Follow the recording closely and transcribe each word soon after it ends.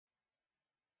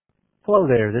Hello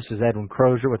there, this is Edwin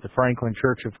Crozier with the Franklin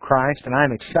Church of Christ, and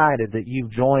I'm excited that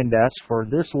you've joined us for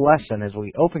this lesson as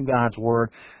we open God's Word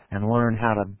and learn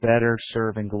how to better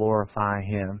serve and glorify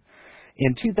Him.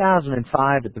 In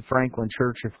 2005 at the Franklin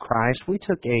Church of Christ, we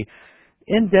took a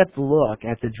in-depth look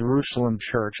at the Jerusalem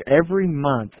church, every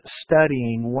month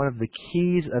studying one of the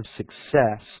keys of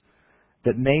success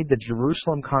that made the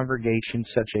Jerusalem congregation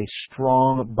such a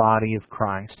strong body of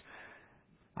Christ.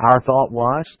 Our thought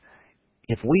was,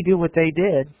 if we do what they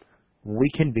did, we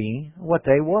can be what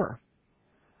they were.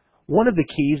 One of the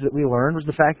keys that we learned was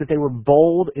the fact that they were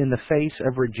bold in the face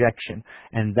of rejection,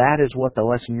 and that is what the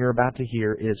lesson you're about to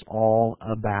hear is all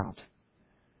about.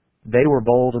 They were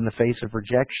bold in the face of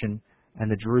rejection,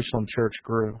 and the Jerusalem church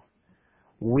grew.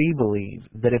 We believe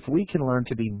that if we can learn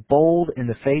to be bold in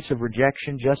the face of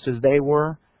rejection just as they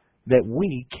were, that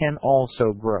we can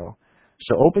also grow.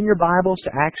 So open your Bibles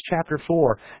to Acts chapter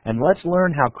 4, and let's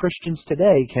learn how Christians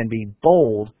today can be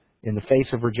bold in the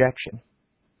face of rejection.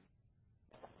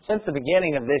 Since the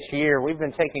beginning of this year, we've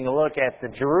been taking a look at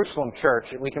the Jerusalem church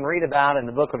that we can read about in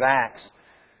the book of Acts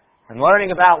and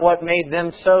learning about what made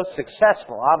them so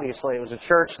successful. Obviously, it was a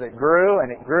church that grew,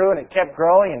 and it kept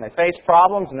growing, and they faced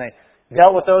problems, and they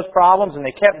dealt with those problems, and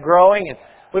they kept growing. And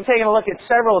we've taken a look at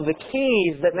several of the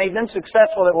keys that made them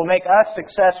successful that will make us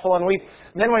successful. And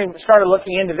then we started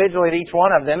looking individually at each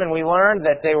one of them, and we learned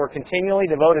that they were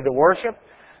continually devoted to worship,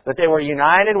 that they were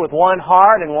united with one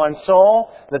heart and one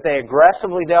soul, that they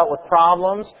aggressively dealt with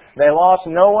problems. They lost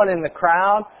no one in the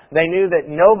crowd. They knew that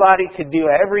nobody could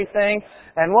do everything.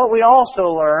 And what we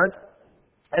also learned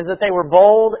is that they were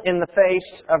bold in the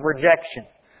face of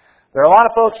rejection. There are a lot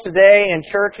of folks today in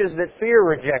churches that fear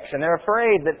rejection. They're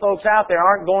afraid that folks out there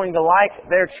aren't going to like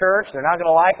their church. They're not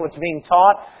going to like what's being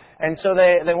taught. And so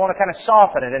they want to kind of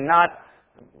soften it and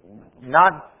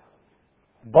not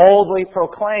boldly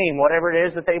proclaim whatever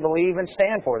it is that they believe and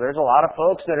stand for. There's a lot of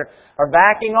folks that are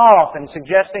backing off and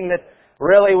suggesting that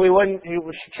really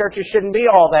churches shouldn't be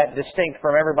all that distinct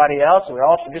from everybody else. We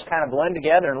all should just kind of blend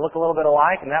together and look a little bit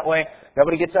alike, and that way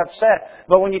nobody gets upset.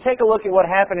 But when you take a look at what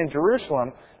happened in Jerusalem,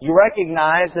 you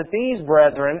recognize that these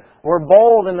brethren were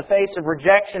bold in the face of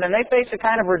rejection, and they faced a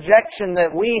kind of rejection that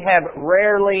we have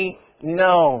rarely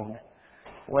known.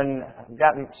 When I've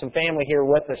got some family here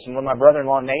with us, and when my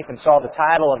brother-in-law Nathan saw the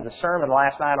title of the sermon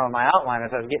last night on my outline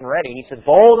as I was getting ready, he said,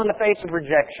 "Bold in the face of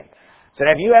rejection." I said,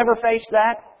 "Have you ever faced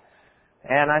that?"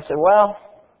 And I said, "Well,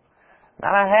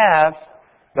 I have,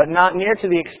 but not near to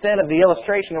the extent of the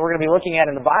illustration that we're going to be looking at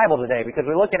in the Bible today, because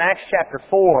we look in Acts chapter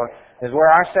 4 is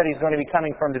where our study is going to be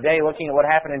coming from today, looking at what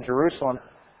happened in Jerusalem.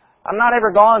 I've not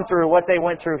ever gone through what they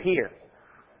went through here.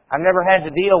 I've never had to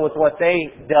deal with what they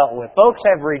dealt with. Folks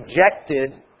have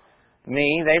rejected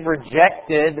me. They've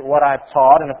rejected what I've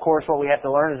taught, and of course what we have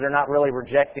to learn is they're not really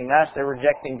rejecting us, they're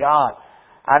rejecting God.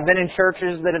 I've been in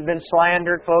churches that have been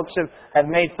slandered. Folks have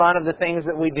made fun of the things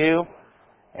that we do.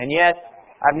 And yet,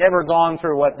 I've never gone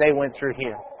through what they went through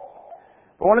here.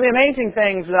 But one of the amazing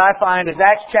things that I find is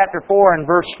Acts chapter 4 and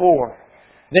verse 4.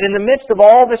 That in the midst of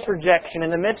all this rejection, in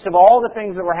the midst of all the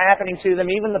things that were happening to them,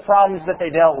 even the problems that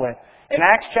they dealt with, in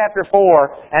Acts chapter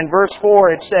 4 and verse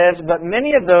 4 it says, "But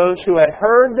many of those who had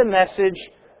heard the message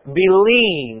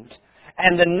believed,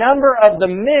 and the number of the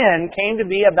men came to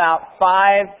be about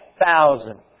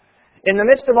 5,000. In the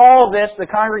midst of all of this, the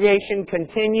congregation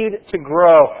continued to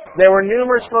grow. There were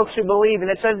numerous folks who believed, and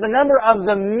it says the number of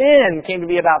the men came to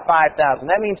be about 5,000.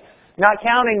 That means not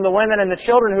counting the women and the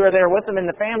children who are there with them and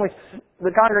the families.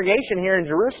 The congregation here in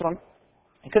Jerusalem,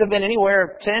 it could have been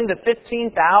anywhere 10 to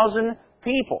 15,000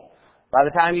 people. By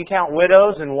the time you count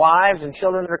widows and wives and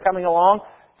children that are coming along,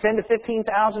 10 to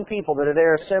 15,000 people that are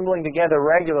there assembling together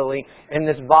regularly in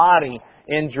this body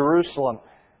in Jerusalem.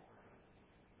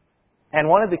 And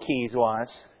one of the keys was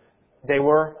they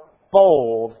were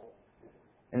bold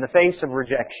in the face of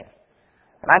rejection.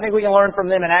 And I think we can learn from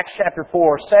them in Acts chapter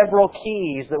 4 several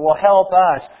keys that will help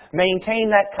us maintain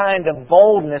that kind of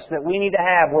boldness that we need to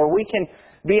have, where we can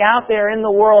be out there in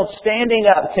the world standing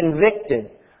up,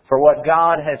 convicted for what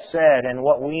God has said and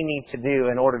what we need to do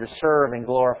in order to serve and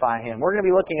glorify Him. We're going to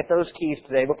be looking at those keys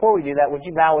today. Before we do that, would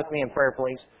you bow with me in prayer,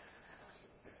 please?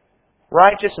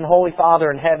 Righteous and holy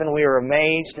Father in heaven, we are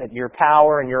amazed at Your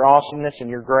power and Your awesomeness and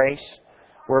Your grace.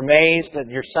 We're amazed that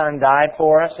Your Son died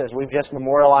for us as we've just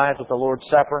memorialized with the Lord's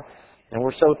Supper. And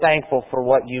we're so thankful for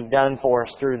what You've done for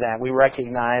us through that. We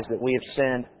recognize that we have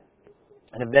sinned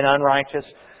and have been unrighteous,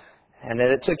 and that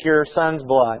it took Your Son's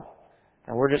blood.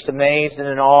 And we're just amazed and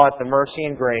in awe at the mercy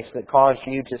and grace that caused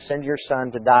You to send Your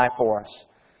Son to die for us.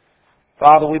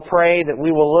 Father, we pray that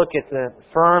we will look at the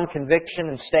firm conviction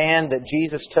and stand that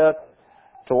Jesus took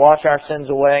to wash our sins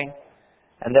away.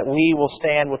 and that we will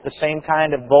stand with the same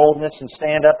kind of boldness and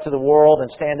stand up to the world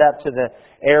and stand up to the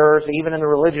errors, even in the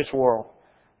religious world.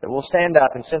 That we'll stand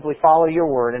up and simply follow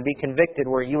your word and be convicted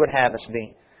where you would have us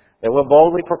be. That we'll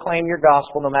boldly proclaim your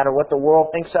gospel no matter what the world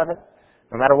thinks of it,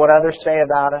 no matter what others say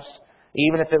about us,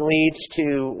 even if it leads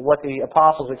to what the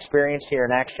apostles experienced here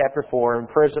in Acts chapter 4,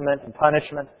 imprisonment and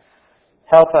punishment.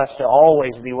 Help us to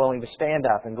always be willing to stand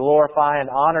up and glorify and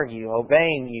honor you,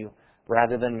 obeying you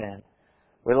rather than men.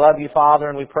 We love you, Father,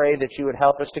 and we pray that you would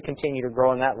help us to continue to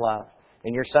grow in that love.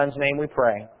 In your Son's name we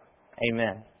pray.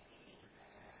 Amen.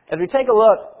 As we take a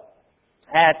look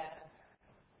at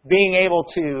being able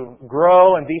to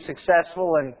grow and be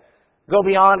successful and go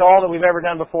beyond all that we've ever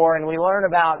done before, and we learn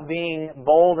about being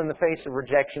bold in the face of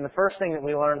rejection, the first thing that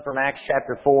we learn from Acts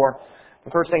chapter 4,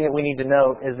 the first thing that we need to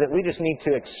note is that we just need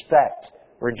to expect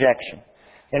rejection.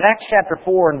 In Acts chapter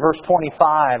 4 and verse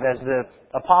 25, as the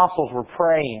apostles were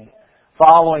praying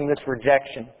following this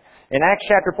rejection, in Acts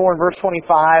chapter 4 and verse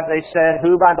 25, they said,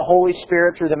 "Who by the Holy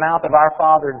Spirit through the mouth of our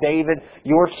father David,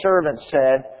 your servant,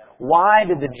 said, Why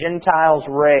did the Gentiles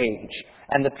rage,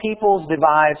 and the peoples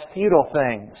devise futile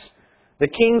things? The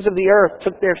kings of the earth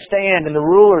took their stand, and the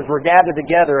rulers were gathered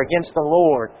together against the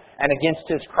Lord and against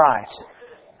His Christ."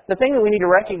 The thing that we need to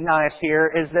recognize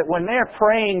here is that when they're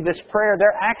praying this prayer,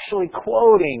 they're actually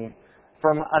quoting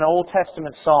from an Old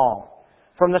Testament psalm,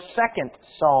 from the second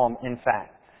psalm, in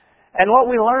fact. And what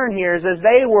we learn here is as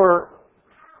they were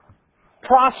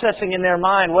processing in their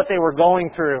mind what they were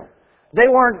going through, they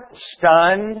weren't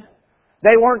stunned,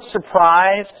 they weren't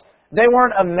surprised, they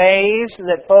weren't amazed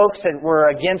that folks that were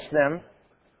against them.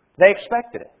 They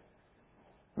expected it.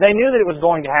 They knew that it was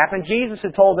going to happen. Jesus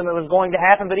had told them it was going to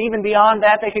happen, but even beyond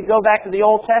that, they could go back to the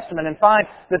Old Testament and find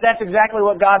that that's exactly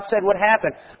what God said would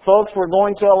happen. Folks were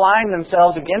going to align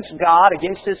themselves against God,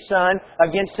 against His Son,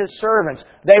 against His servants.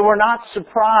 They were not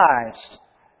surprised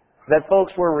that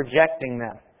folks were rejecting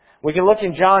them. We can look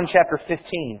in John chapter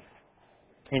 15.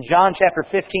 In John chapter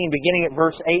 15, beginning at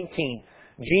verse 18,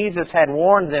 Jesus had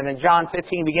warned them in John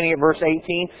 15, beginning at verse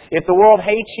 18, "If the world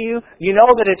hates you, you know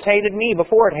that it's hated me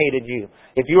before it hated you.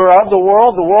 If you are of the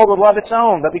world would love its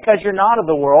own. But because you're not of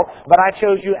the world, but I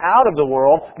chose you out of the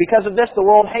world, because of this the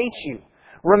world hates you.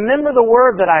 Remember the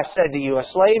word that I said to you, a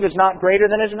slave is not greater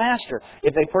than his master.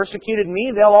 If they persecuted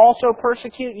me, they'll also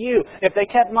persecute you. If they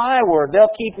kept my word,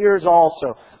 they'll keep yours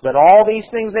also. But all these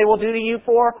things they will do to you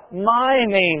for my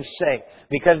name's sake,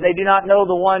 because they do not know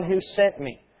the one who sent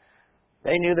me."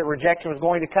 They knew that rejection was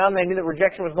going to come. They knew that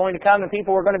rejection was going to come, and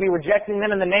people were going to be rejecting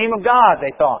them in the name of God,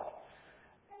 they thought.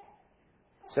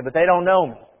 They said, "But they don't know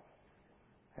me."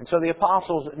 And so the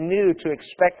apostles knew to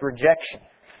expect rejection.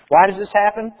 Why does this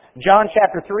happen? John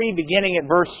chapter 3, beginning at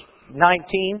verse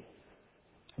 19.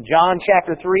 John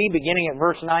chapter 3, beginning at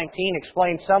verse 19,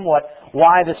 explains somewhat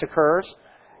why this occurs.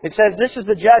 It says, "This is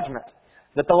the judgment,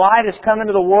 that the light has come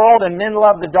into the world, and men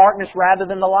love the darkness rather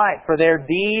than the light, for their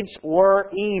deeds were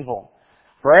evil.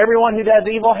 For everyone who does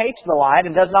evil hates the light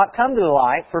and does not come to the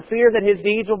light, for fear that his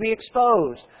deeds will be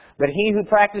exposed. But he who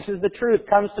practices the truth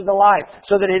comes to the light,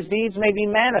 so that his deeds may be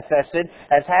manifested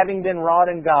as having been wrought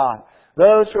in God."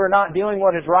 Those who are not doing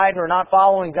what is right, who are not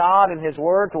following God and His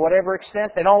Word to whatever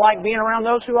extent, they don't like being around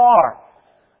those who are.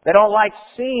 They don't like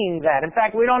seeing that. In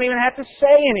fact, we don't even have to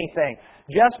say anything.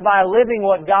 Just by living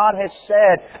what God has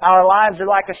said, our lives are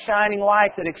like a shining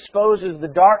light that exposes the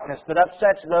darkness that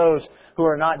upsets those who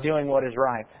are not doing what is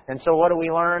right. And so what do we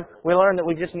learn? We learn that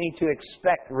we just need to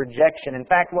expect rejection. In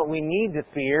fact, what we need to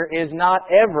fear is not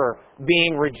ever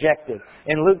being rejected.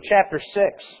 In Luke chapter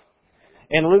 6,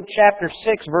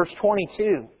 verse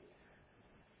 22,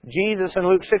 Jesus in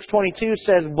Luke 6:22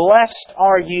 says, "Blessed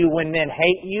are you when men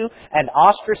hate you and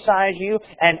ostracize you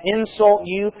and insult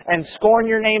you and scorn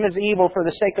your name as evil for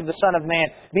the sake of the Son of Man.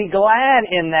 Be glad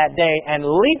in that day and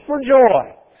leap for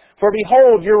joy. For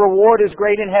behold, your reward is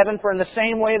great in heaven, for in the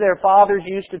same way their fathers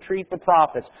used to treat the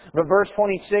prophets." But verse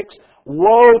 26,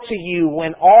 "Woe to you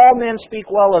when all men speak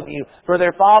well of you, for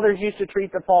their fathers used to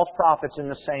treat the false prophets in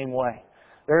the same way."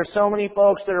 There are so many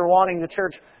folks that are wanting the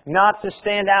church not to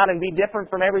stand out and be different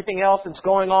from everything else that's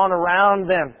going on around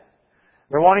them.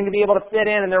 They're wanting to be able to fit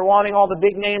in, and they're wanting all the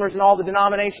big namers and all the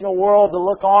denominational world to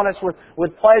look on us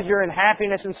with pleasure and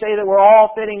happiness and say that we're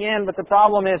all fitting in. But the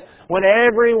problem is, when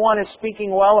everyone is speaking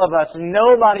well of us and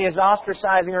nobody is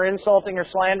ostracizing or insulting or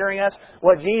slandering us,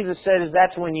 what Jesus said is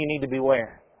that's when you need to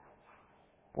beware.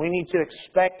 We need to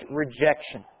expect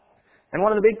rejection. And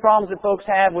one of the big problems that folks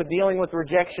have with dealing with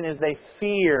rejection is they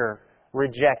fear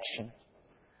rejection.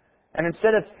 And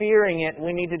instead of fearing it,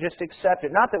 we need to just accept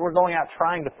it. Not that we're going out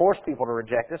trying to force people to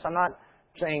reject us. I'm not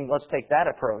saying let's take that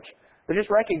approach. They're just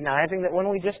recognizing that when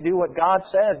we just do what God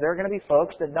says, there are going to be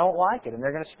folks that don't like it, and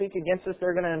they're going to speak against us,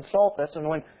 they're going to insult us, and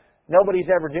when nobody's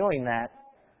ever doing that,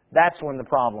 that's when the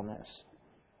problem is.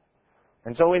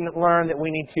 And so we learn that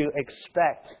we need to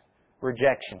expect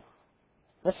rejection.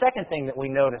 The second thing that we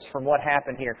notice from what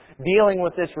happened here, dealing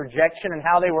with this rejection and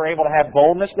how they were able to have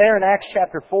boldness, there in Acts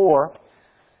chapter 4,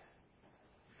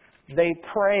 they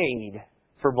prayed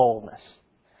for boldness.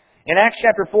 In Acts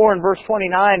chapter 4 and verse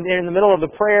 29, in the middle of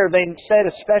the prayer, they said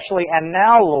especially, "And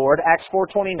now, Lord," Acts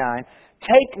 4:29,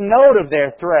 "take note of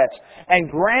their threats, and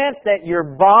grant that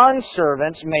your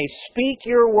bondservants may speak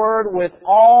your word with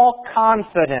all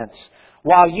confidence,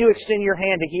 while you extend your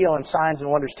hand to heal and signs and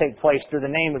wonders take place through the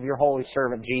name of your holy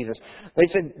servant Jesus." They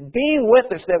said, "Be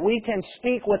with us that we can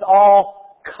speak with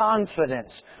all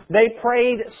confidence." They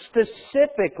prayed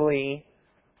specifically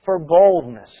for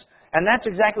boldness. And that's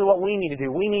exactly what we need to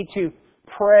do. We need to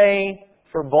pray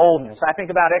for boldness. I think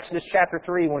about Exodus chapter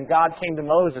 3 when God came to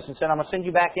Moses and said, "I'm going to send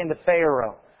you back into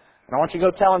Pharaoh. And I want you to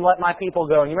go tell him, 'Let my people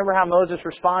go.'" And you remember how Moses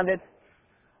responded?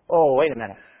 "Oh, wait a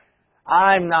minute.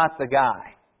 I'm not the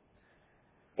guy."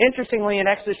 Interestingly, in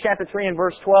Exodus chapter 3 and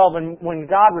verse 12, when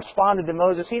God responded to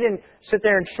Moses, He didn't sit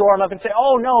there and shore him up and say,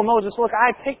 "Oh no, Moses, look,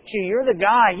 I picked you. You're the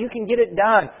guy. You can get it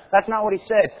done." That's not what He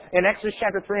said. In Exodus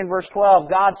chapter 3 and verse 12,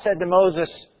 God said to Moses,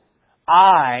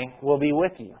 "I will be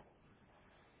with you."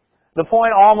 The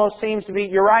point almost seems to be,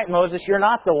 you're right, Moses, you're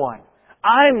not the one.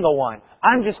 I'm the one.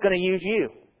 I'm just going to use you.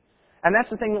 And that's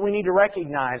the thing that we need to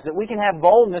recognize, that we can have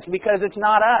boldness because it's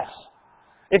not us.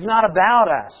 It's not about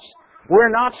us. We're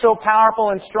not so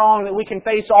powerful and strong that we can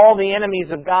face all the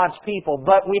enemies of God's people,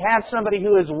 but we have somebody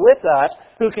who is with us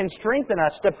who can strengthen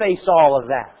us to face all of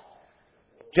that.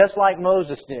 Just like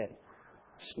Moses did.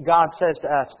 God says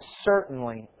to us,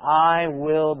 "Certainly, I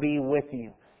will be with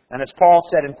you." And as Paul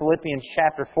said in Philippians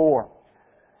chapter 4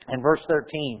 and verse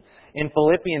 13, in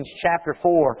Philippians chapter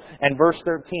 4 and verse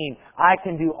 13, "I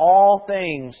can do all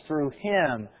things through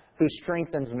Him who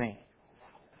strengthens me."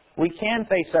 We can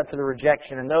face up to the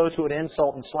rejection and those who would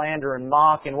insult and slander and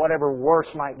mock and whatever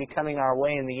worse might be coming our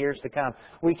way in the years to come.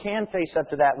 We can face up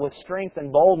to that with strength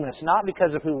and boldness, not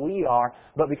because of who we are,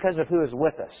 but because of who is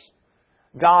with us.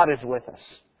 God is with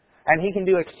us. And He can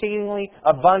do exceedingly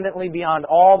abundantly beyond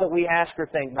all that we ask or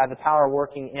think by the power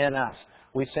working in us.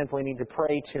 We simply need to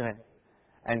pray to Him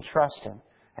and trust Him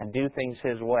and do things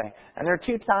His way. And there are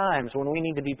two times when we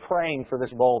need to be praying for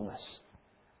this boldness.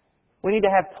 We need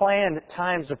to have planned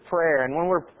times of prayer. And when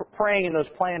we're praying in those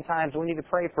planned times, we need to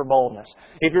pray for boldness.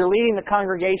 If you're leading the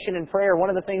congregation in prayer, one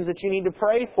of the things that you need to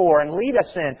pray for and lead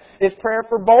us in is prayer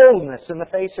for boldness in the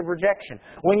face of rejection.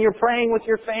 When you're praying with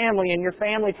your family in your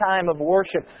family time of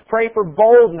worship, pray for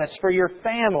boldness for your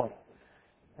family,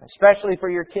 especially for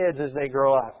your kids as they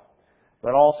grow up,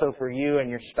 but also for you and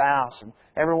your spouse and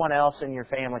everyone else in your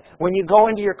family. When you go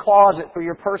into your closet for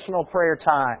your personal prayer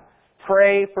time,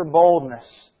 pray for boldness.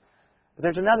 But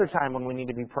there's another time when we need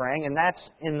to be praying, and that's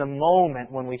in the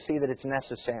moment when we see that it's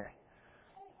necessary.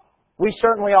 We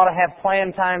certainly ought to have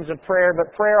planned times of prayer,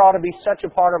 but prayer ought to be such a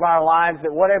part of our lives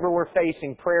that whatever we're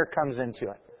facing, prayer comes into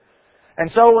it. And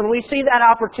so when we see that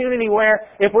opportunity where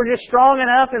if we're just strong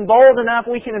enough and bold enough,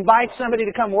 we can invite somebody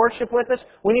to come worship with us,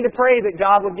 we need to pray that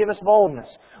God would give us boldness.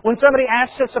 When somebody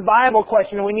asks us a Bible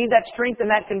question and we need that strength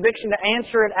and that conviction to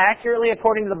answer it accurately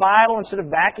according to the Bible instead of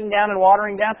backing down and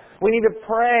watering down, we need to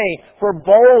pray for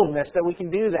boldness that we can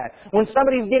do that. When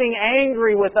somebody's getting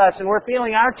angry with us and we're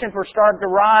feeling our temper start to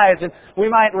rise and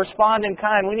we might respond in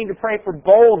kind, we need to pray for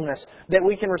boldness that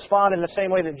we can respond in the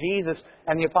same way that Jesus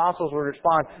and the apostles would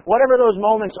respond. Whatever those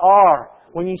moments are,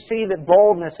 when you see that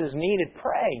boldness is needed,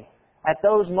 pray at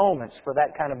those moments for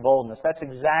that kind of boldness. That's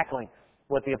exactly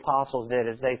what the apostles did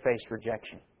as they faced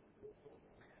rejection.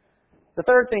 The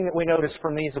third thing that we notice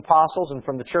from these apostles and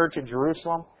from the church at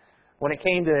Jerusalem, when it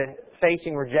came to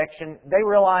facing rejection, they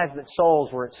realized that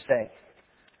souls were at stake.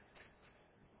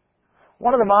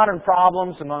 One of the modern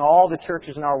problems among all the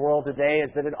churches in our world today is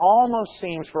that it almost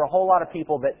seems for a whole lot of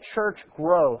people that church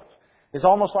growth is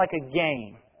almost like a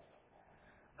game.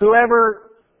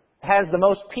 Whoever has the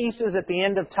most pieces at the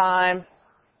end of time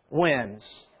wins.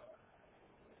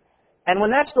 And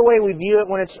when that's the way we view it,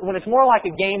 when it's more like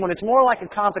a game, when it's more like a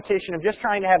competition of just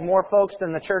trying to have more folks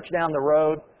than the church down the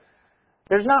road,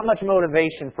 there's not much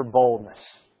motivation for boldness.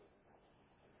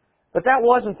 But that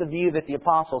wasn't the view that the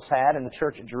apostles had in the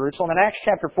church at Jerusalem. In Acts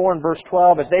chapter 4 and verse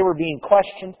 12, as they were being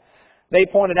questioned, they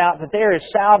pointed out that there is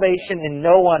salvation in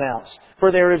no one else.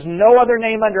 For there is no other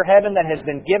name under heaven that has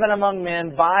been given among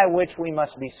men by which we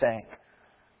must be saved.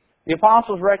 The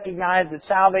apostles recognized that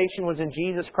salvation was in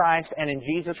Jesus Christ and in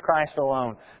Jesus Christ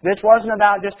alone. This wasn't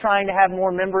about just trying to have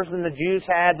more members than the Jews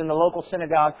had than the local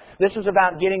synagogue. This was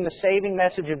about getting the saving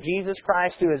message of Jesus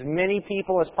Christ to as many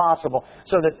people as possible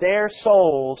so that their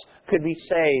souls could be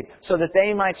saved, so that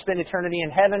they might spend eternity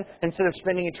in heaven instead of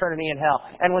spending eternity in hell.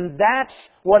 And when that's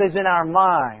what is in our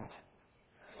mind,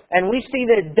 and we see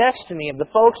the destiny of the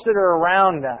folks that are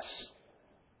around us,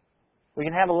 we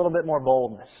can have a little bit more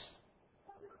boldness.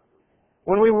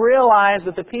 When we realize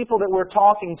that the people that we're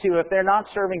talking to, if they're not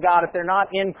serving God, if they're not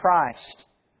in Christ,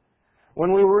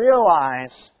 when we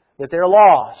realize that they're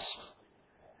lost,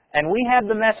 and we have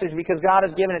the message because God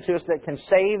has given it to us that can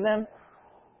save them,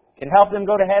 can help them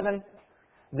go to heaven,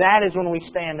 that is when we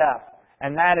stand up,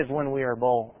 and that is when we are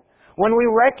bold. When we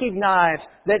recognize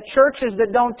that churches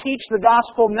that don't teach the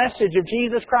gospel message of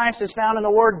Jesus Christ as found in the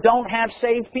Word don't have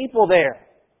saved people there,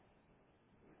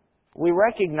 we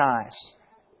recognize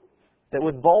that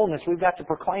with boldness we've got to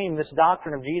proclaim this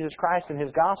doctrine of Jesus Christ and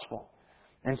His gospel,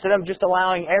 instead of just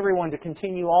allowing everyone to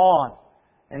continue on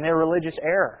in their religious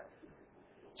error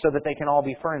so that they can all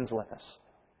be friends with us.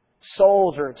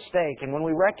 Souls are at stake, and when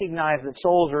we recognize that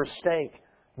souls are at stake,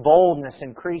 boldness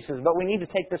increases. But we need to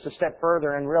take this a step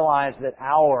further and realize that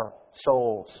our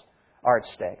souls are at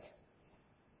stake.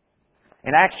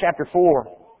 In Acts chapter 4,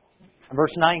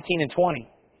 verse 19 and 20,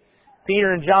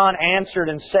 Peter and John answered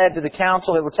and said to the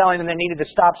council that were telling them they needed to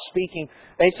stop speaking.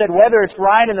 They said, "Whether it's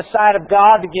right in the sight of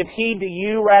God to give heed to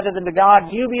you rather than to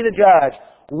God, you be the judge.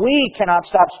 We cannot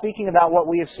stop speaking about what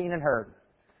we have seen and heard."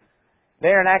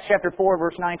 There in Acts chapter 4,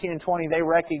 verse 19 and 20, they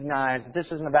recognize that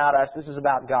this isn't about us, this is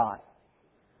about God.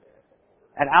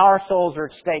 And our souls are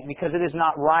at stake because it is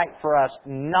not right for us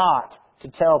not to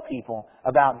tell people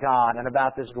about God and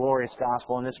about this glorious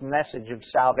gospel and this message of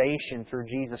salvation through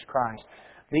Jesus Christ.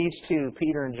 These two,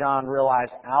 Peter and John, realize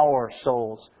our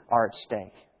souls are at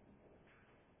stake.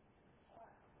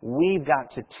 We've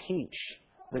got to teach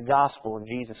the gospel of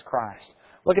Jesus Christ.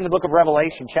 Look in the book of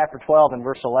Revelation, chapter 12 and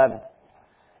verse 11.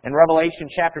 In Revelation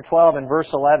chapter 12 and verse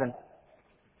 11,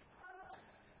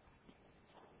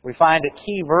 we find a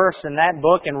key verse in that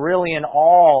book and really in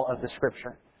all of the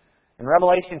Scripture. In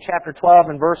Revelation chapter 12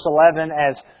 and verse 11,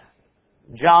 as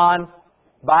John,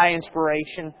 by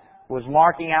inspiration, was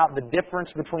marking out the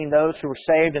difference between those who were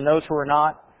saved and those who were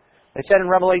not. They said in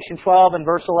Revelation 12 and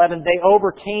verse 11, "They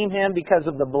overcame him because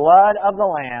of the blood of the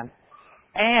Lamb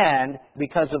and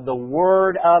because of the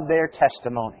word of their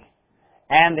testimony.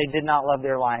 And they did not love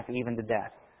their life even to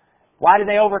death." Why did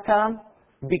they overcome?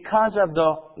 Because of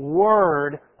the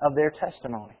word of their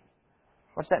testimony.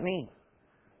 What's that mean?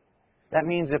 That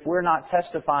means if we're not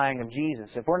testifying of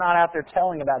Jesus, if we're not out there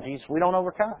telling about Jesus, we don't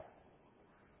overcome.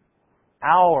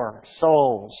 Our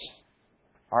souls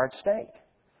are at stake.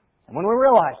 And when we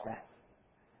realize that,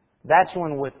 that's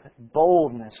when with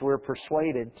boldness we're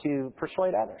persuaded to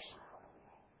persuade others.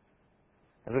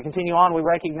 As we continue on, we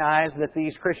recognize that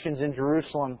these Christians in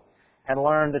Jerusalem had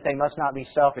learned that they must not be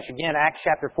selfish. Again, Acts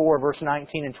chapter 4, verse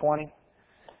 19 and 20.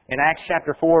 In Acts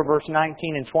chapter 4, verse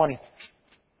 19 and 20,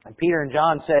 and Peter and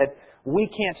John said, "We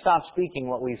can't stop speaking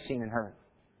what we've seen and heard.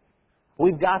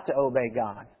 We've got to obey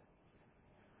God."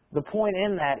 The point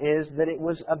in that is that it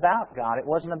was about God. It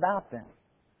wasn't about them.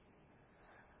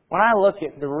 When I look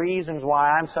at the reasons why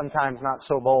I'm sometimes not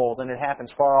so bold, and it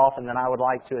happens far often than I would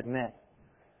like to admit,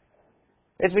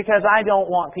 it's because I don't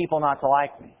want people not to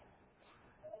like me.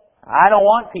 I don't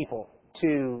want people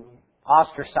to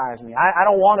ostracize me. I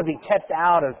don't want to be kept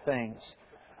out of things.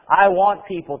 I want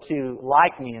people to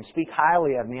like me and speak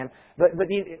highly of me. But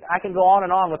I can go on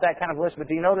and on with that kind of list, but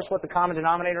do you notice what the common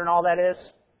denominator in all that is?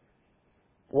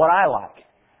 What I like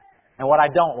and what I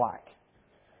don't like.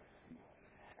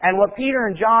 And what Peter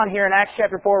and John here in Acts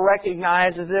chapter 4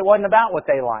 recognize is that it wasn't about what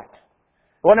they liked.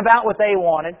 It wasn't about what they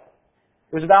wanted.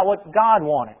 It was about what God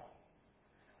wanted.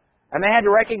 And they had to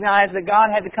recognize that God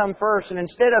had to come first. And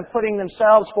instead of putting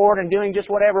themselves forward and doing just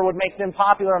whatever would make them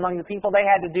popular among the people, they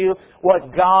had to do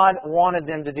what God wanted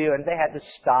them to do. And they had to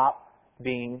stop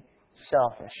being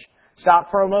selfish. Stop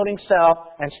promoting self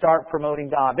and start promoting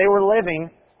God. They were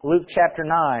living Luke chapter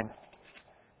 9.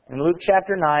 In Luke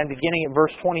chapter 9, beginning at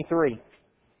verse 23.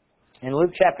 In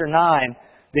Luke chapter 9,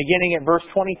 beginning at verse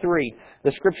 23,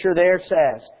 the Scripture there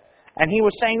says, "And He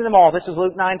was saying to them all," this is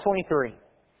Luke 9:23,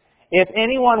 "If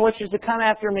anyone wishes to come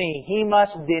after me, he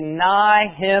must deny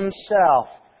himself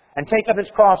and take up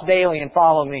his cross daily and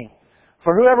follow me.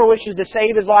 For whoever wishes to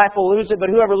save his life will lose it, but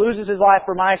whoever loses his life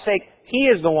for my sake, he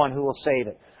is the one who will save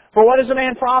it. For what is a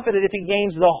man profited if he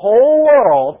gains the whole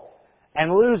world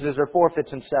and loses or forfeits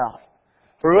himself?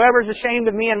 For whoever is ashamed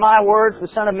of me and my words,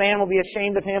 the Son of Man will be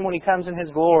ashamed of him when he comes in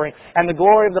his glory, and the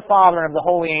glory of the Father and of the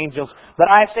holy angels. But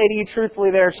I say to you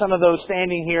truthfully, there are some of those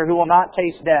standing here who will not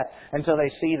taste death until they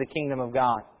see the kingdom of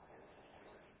God.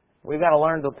 We've got to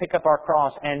learn to pick up our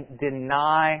cross and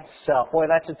deny self. Boy,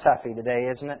 that's a toughie today,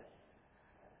 isn't it?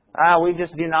 We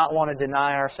just do not want to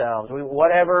deny ourselves.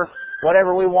 Whatever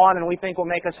we want and we think will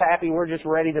make us happy, we're just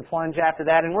ready to plunge after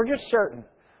that. And we're just certain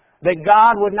that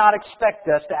God would not expect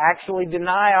us to actually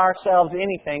deny ourselves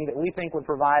anything that we think would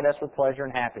provide us with pleasure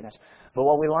and happiness. But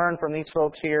what we learn from these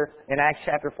folks here in Acts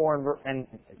chapter 4 and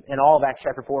in all of Acts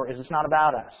chapter 4 is it's not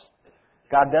about us.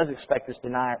 God does expect us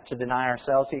to deny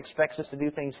ourselves. He expects us to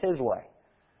do things His way.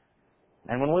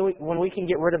 And when we can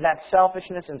get rid of that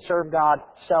selfishness and serve God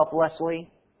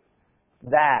selflessly,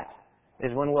 that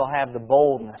is when we'll have the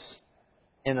boldness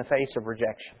in the face of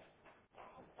rejection.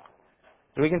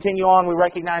 As we continue on, we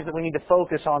recognize that we need to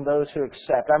focus on those who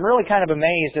accept. I'm really kind of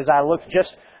amazed as I look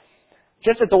just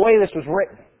at the way this was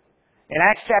written. In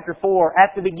Acts chapter 4,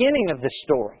 at the beginning of this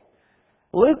story,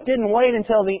 Luke didn't wait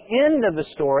until the end of the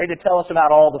story to tell us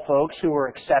about all the folks who were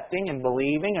accepting and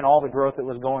believing and all the growth that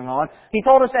was going on. He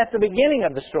told us at the beginning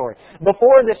of the story.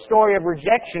 Before this story of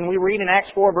rejection, we read in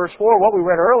Acts 4 verse 4, what we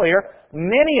read earlier,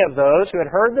 many of those who had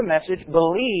heard the message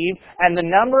believed, and the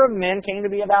number of men came to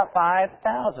be about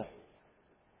 5,000.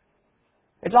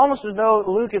 It's almost as though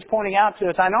Luke is pointing out to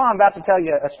us, I know I'm about to tell you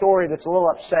a story that's a little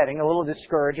upsetting, a little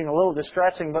discouraging, a little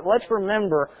distressing, but let's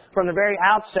remember from the very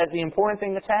outset the important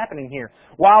thing that's happening here.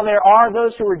 While there are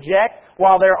those who reject,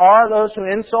 while there are those who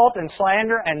insult and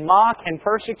slander and mock and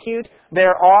persecute,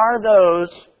 there are those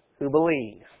who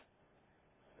believe.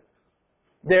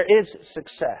 There is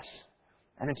success.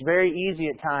 And it's very easy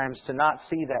at times to not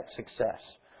see that success.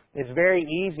 It's very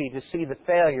easy to see the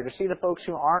failure, to see the folks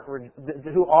who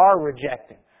are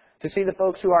rejecting, to see the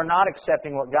folks who are not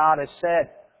accepting what God has said,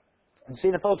 and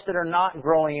see the folks that are not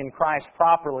growing in Christ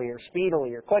properly or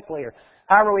speedily or quickly or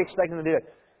however we expect them to do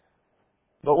it.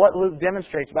 But what Luke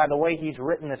demonstrates by the way he's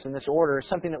written this in this order is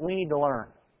something that we need to learn.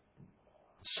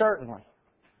 Certainly.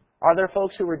 Are there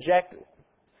folks who reject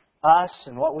us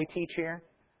and what we teach here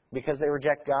because they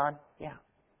reject God? Yeah.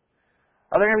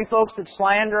 Are there going to be folks that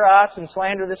slander us and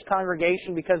slander this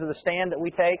congregation because of the stand that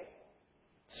we take?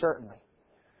 Certainly.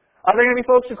 Are there going to be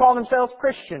folks who call themselves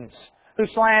Christians who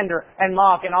slander and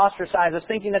mock and ostracize us,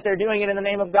 thinking that they're doing it in the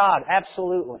name of God?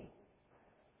 Absolutely.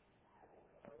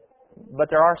 But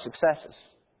there are successes.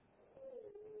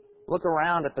 Look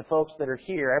around at the folks that are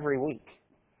here every week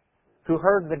who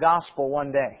heard the gospel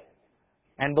one day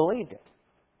and believed it.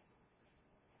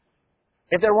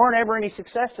 If there weren't ever any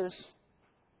successes,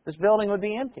 this building would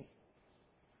be empty.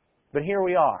 But here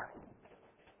we are.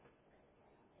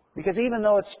 Because even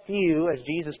though it's few, as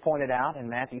Jesus pointed out in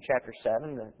Matthew chapter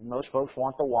 7, that most folks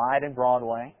want the wide and broad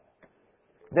way,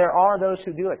 there are those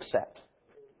who do accept.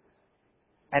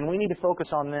 And we need to focus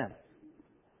on them.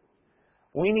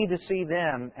 We need to see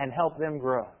them and help them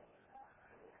grow.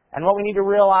 And what we need to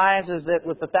realize is that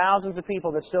with the thousands of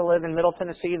people that still live in Middle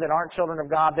Tennessee that aren't children of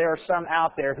God, there are some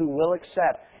out there who will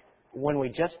accept when we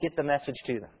just get the message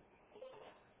to them.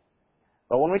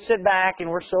 But when we sit back and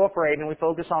we're so afraid and we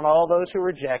focus on all those who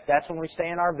reject, that's when we stay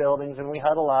in our buildings and we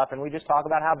huddle up and we just talk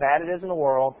about how bad it is in the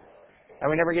world, and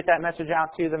we never get that message out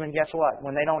to them, and guess what?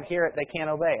 When they don't hear it, they can't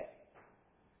obey it.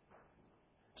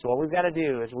 So what we've got to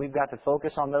do is we've got to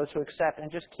focus on those who accept and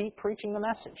just keep preaching the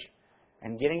message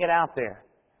and getting it out there,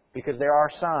 because there are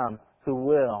some who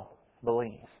will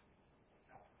believe.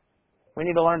 We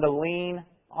need to learn to lean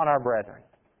on our brethren.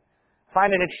 I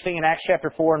find it interesting in Acts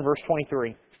chapter 4 and verse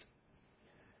 23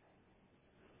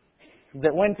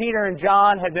 that when Peter and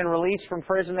John had been released from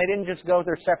prison, they didn't just go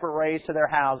their separate ways to their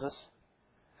houses.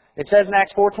 It says in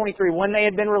Acts 4:23, when they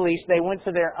had been released, they went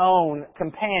to their own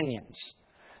companions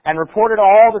and reported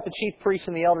all that the chief priests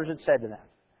and the elders had said to them.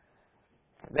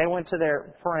 They went to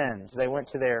their friends. They went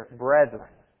to their brethren.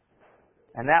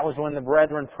 And that was when the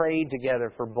brethren prayed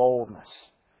together for boldness.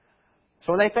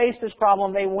 So when they faced this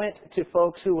problem, they went to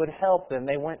folks who would help them.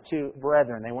 They went to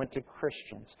brethren. They went to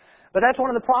Christians. But that's one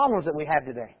of the problems that we have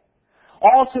today.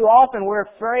 All too often we're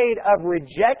afraid of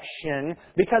rejection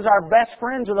because our best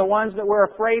friends are the ones that we're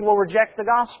afraid will reject the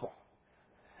gospel.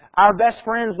 Our best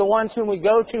friends, the ones whom we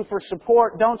go to for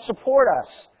support, don't support us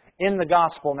in the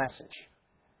gospel message.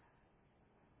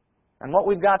 And what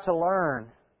we've got to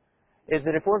learn is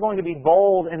that if we're going to be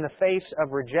bold in the face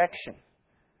of rejection,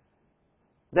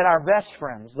 that our best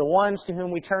friends, the ones to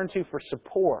whom we turn to for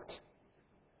support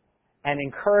and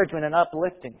encouragement and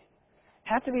uplifting,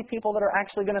 have to be people that are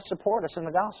actually going to support us in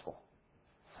the gospel,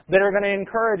 that are going to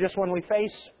encourage us when we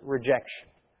face rejection.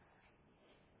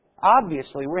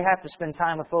 Obviously, we have to spend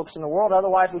time with folks in the world,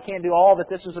 otherwise we can't do all that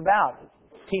this is about,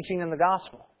 teaching them the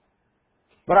gospel.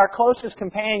 But our closest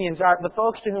companions, the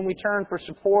folks to whom we turn for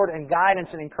support and guidance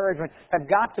and encouragement, have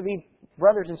got to be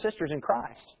brothers and sisters in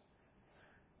Christ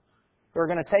who are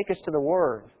going to take us to the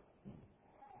Word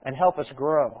and help us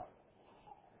grow.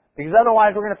 Because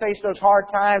otherwise we're going to face those hard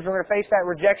times, we're going to face that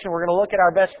rejection, we're going to look at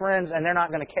our best friends and they're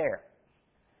not going to care.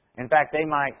 In fact, they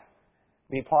might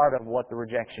be part of what the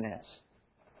rejection is.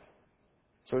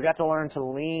 So we've got to learn to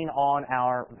lean on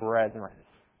our brethren.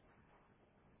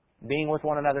 Being with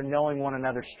one another, knowing one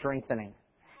another, strengthening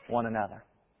one another.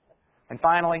 And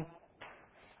finally,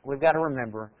 we've got to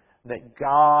remember that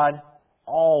God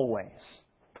always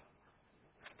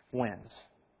wins.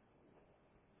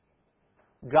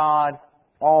 God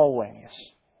always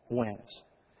wins.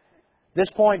 This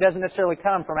point doesn't necessarily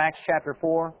come from Acts chapter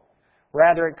 4.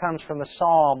 Rather, it comes from the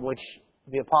psalm which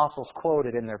the apostles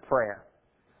quoted in their prayer.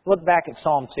 Look back at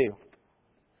Psalm 2.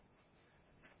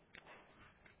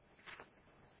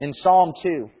 In Psalm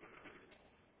 2,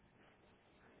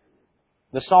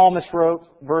 the psalmist wrote,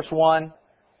 verse 1,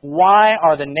 "Why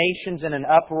are the nations in an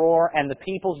uproar and the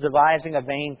peoples devising a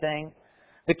vain thing?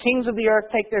 The kings of the earth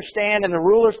take their stand and the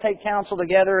rulers take counsel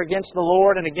together against the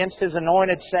Lord and against His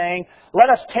anointed, saying,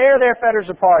 Let us tear their fetters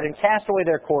apart and cast away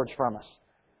their cords from us.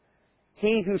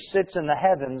 He who sits in the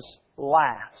heavens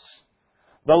laughs.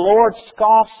 The Lord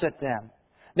scoffs at them.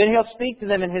 Then He'll speak to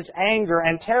them in His anger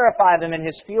and terrify them in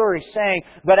His fury, saying,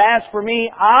 But as for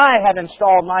me, I have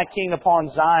installed my King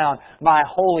upon Zion, my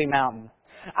holy mountain.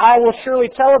 I will surely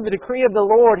tell of the decree of the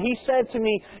Lord. He said to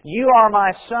me, You are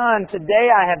my son. Today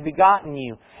I have begotten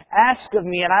you. Ask of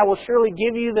me, and I will surely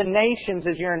give you the nations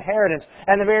as your inheritance,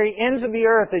 and the very ends of the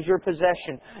earth as your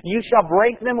possession. You shall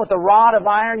break them with a rod of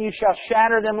iron. You shall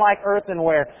shatter them like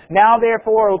earthenware. Now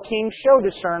therefore, O king, show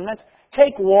discernment.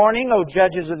 Take warning, O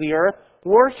judges of the earth.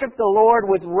 Worship the Lord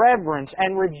with reverence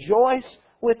and rejoice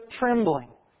with trembling.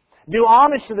 Do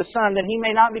homage to the Son, that He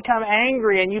may not become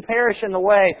angry and you perish in the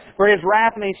way, for His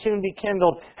wrath may soon be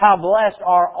kindled. How blessed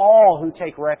are all who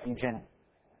take refuge in Him."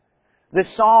 This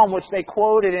psalm which they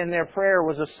quoted in their prayer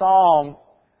was a psalm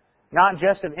not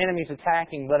just of enemies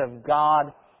attacking, but of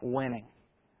God winning.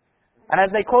 And as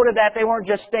they quoted that, they weren't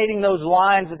just stating those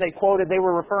lines that they quoted, they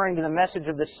were referring to the message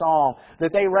of this psalm.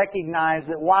 That they recognized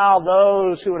that while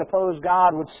those who would oppose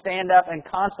God would stand up and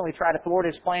constantly try to thwart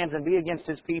His plans and be against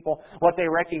His people, what they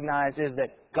recognize is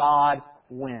that God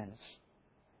wins.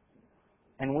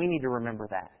 And we need to remember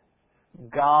that.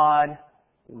 God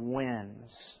wins.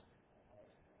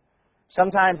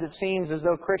 Sometimes it seems as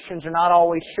though Christians are not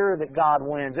always sure that God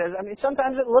wins. I mean,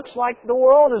 sometimes it looks like the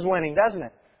world is winning, doesn't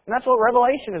it? And that's what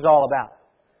Revelation is all about.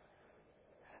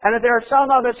 And that there are some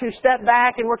of us who step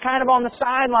back and we're kind of on the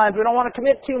sidelines. We don't want to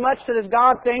commit too much to this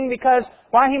God thing because,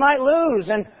 He might lose.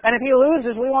 And if He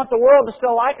loses, we want the world to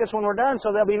still like us when we're done,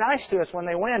 so they'll be nice to us when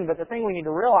they win. But the thing we need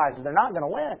to realize is they're not going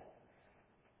to win.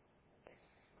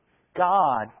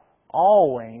 God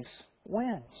always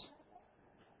wins.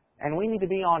 And we need to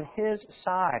be on His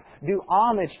side. Do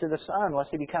homage to the Son, lest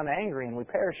He become angry and we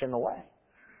perish in the way.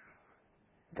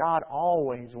 God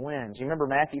always wins. You remember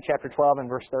Matthew chapter 12 and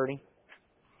verse 30?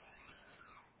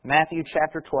 Matthew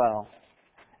chapter 12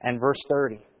 and verse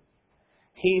 30.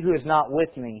 He who is not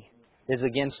with me is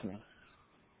against me.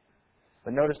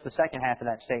 But notice the second half of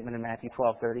that statement in Matthew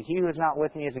 12:30. He who is not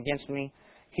with me is against me.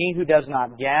 He who does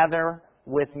not gather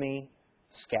with me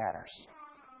scatters.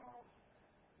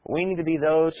 We need to be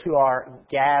those who are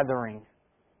gathering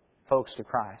folks to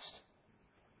Christ.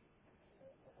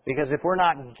 Because if we're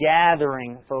not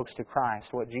gathering folks to Christ,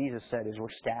 what Jesus said is we're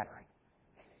scattering.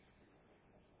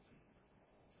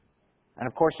 And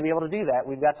of course, to be able to do that,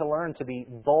 we've got to learn to be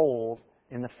bold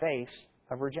in the face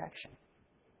of rejection.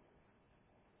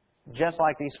 Just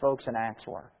like these folks in Acts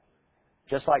were.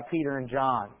 Just like Peter and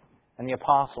John and the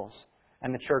apostles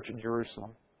and the church at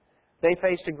Jerusalem. They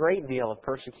faced a great deal of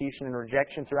persecution and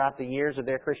rejection throughout the years of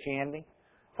their Christianity.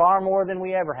 Far more than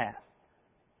we ever have.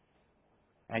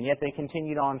 And yet they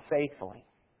continued on faithfully.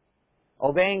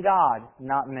 Obeying God,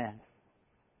 not men.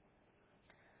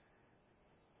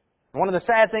 One of the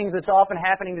sad things that's often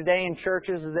happening today in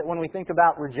churches is that when we think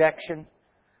about rejection,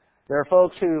 there are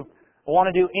folks who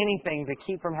want to do anything to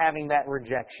keep from having that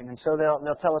rejection. And so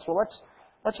they'll tell us, well,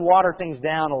 let's water things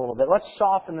down a little bit. Let's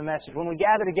soften the message. When we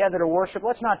gather together to worship,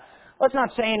 let's not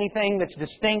say anything that's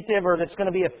distinctive or that's going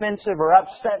to be offensive or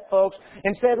upset folks.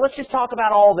 Instead, let's just talk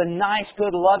about all the nice,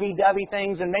 good, lovey-dovey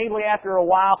things, and maybe after a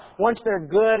while, once they're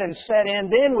good and set in,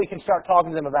 then we can start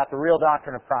talking to them about the real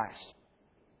doctrine of Christ.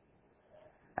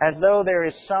 As though there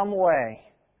is some way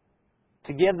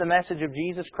to give the message of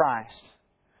Jesus Christ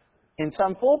in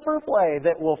some foolproof way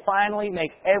that will finally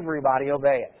make everybody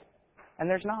obey it. And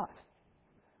there's not.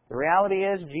 The reality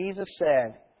is, Jesus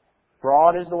said,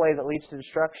 broad is the way that leads to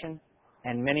destruction,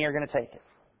 and many are going to take it.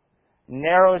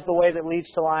 Narrow is the way that leads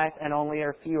to life, and only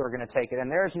a few are going to take it.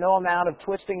 And there is no amount of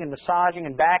twisting and massaging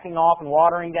and backing off and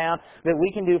watering down that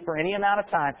we can do for any amount of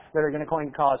time that are going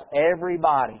to cause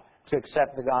everybody to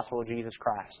accept the gospel of Jesus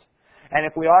Christ. And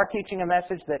if we are teaching a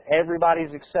message that everybody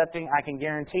is accepting, I can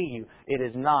guarantee you it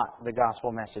is not the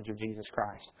gospel message of Jesus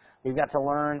Christ. We've got to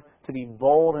learn to be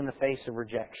bold in the face of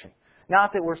rejection.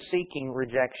 Not that we're seeking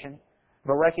rejection,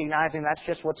 but recognizing that's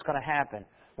just what's going to happen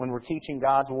when we're teaching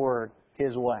God's Word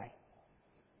His way.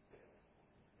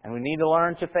 And we need to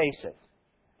learn to face it,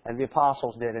 as the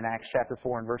apostles did in Acts chapter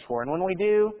 4 and verse 4. And when we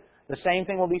do, the same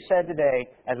thing will be said today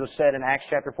as was said in Acts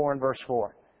chapter 4 and verse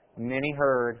 4. Many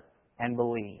heard and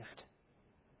believed.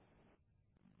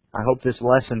 I hope this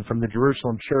lesson from the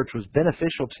Jerusalem church was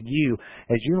beneficial to you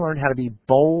as you learn how to be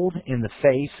bold in the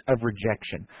face of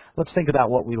rejection. Let's think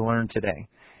about what we learned today.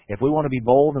 If we want to be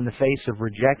bold in the face of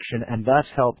rejection and thus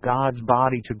help God's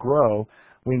body to grow,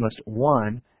 we must,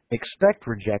 1, expect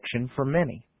rejection from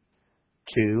many.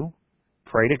 2,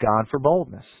 pray to God for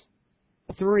boldness.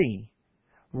 3,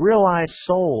 realize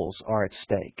souls are at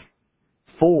stake.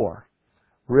 4,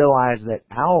 realize that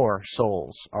our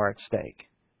souls are at stake.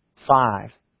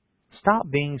 5, stop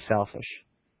being selfish.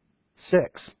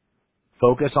 6,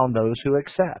 focus on those who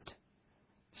accept.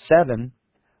 7,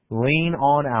 lean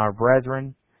on our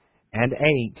brethren. And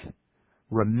 8,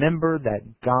 remember that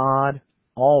God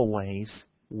always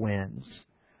wins.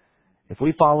 If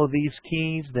we follow these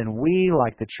keys, then we,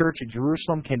 like the church at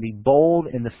Jerusalem, can be bold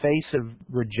in the face of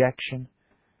rejection.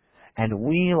 And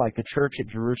we, like the church at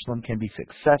Jerusalem, can be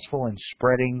successful in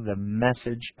spreading the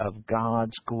message of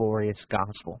God's glorious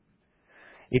gospel.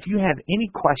 If you have any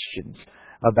questions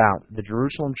about the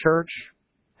Jerusalem church,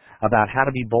 about how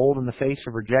to be bold in the face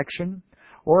of rejection,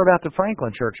 or about the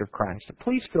Franklin Church of Christ,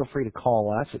 please feel free to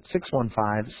call us at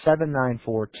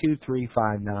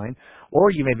 615-794-2359, or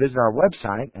you may visit our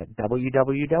website at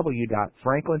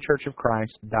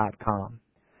www.franklinchurchofchrist.com.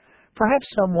 Perhaps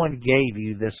someone gave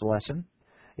you this lesson.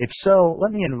 If so,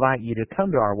 let me invite you to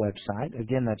come to our website.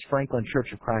 Again, that's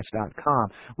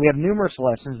franklinchurchofchrist.com. We have numerous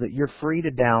lessons that you're free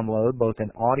to download, both in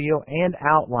audio and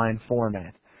outline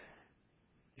format.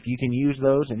 If you can use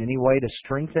those in any way to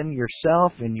strengthen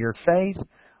yourself in your faith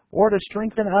or to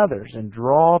strengthen others and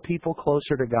draw people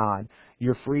closer to God,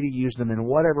 you're free to use them in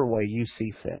whatever way you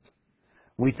see fit.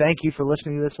 We thank you for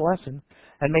listening to this lesson,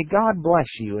 and may God bless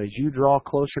you as you draw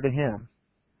closer to Him.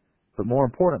 But more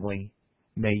importantly,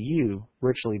 may you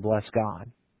richly bless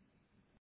God.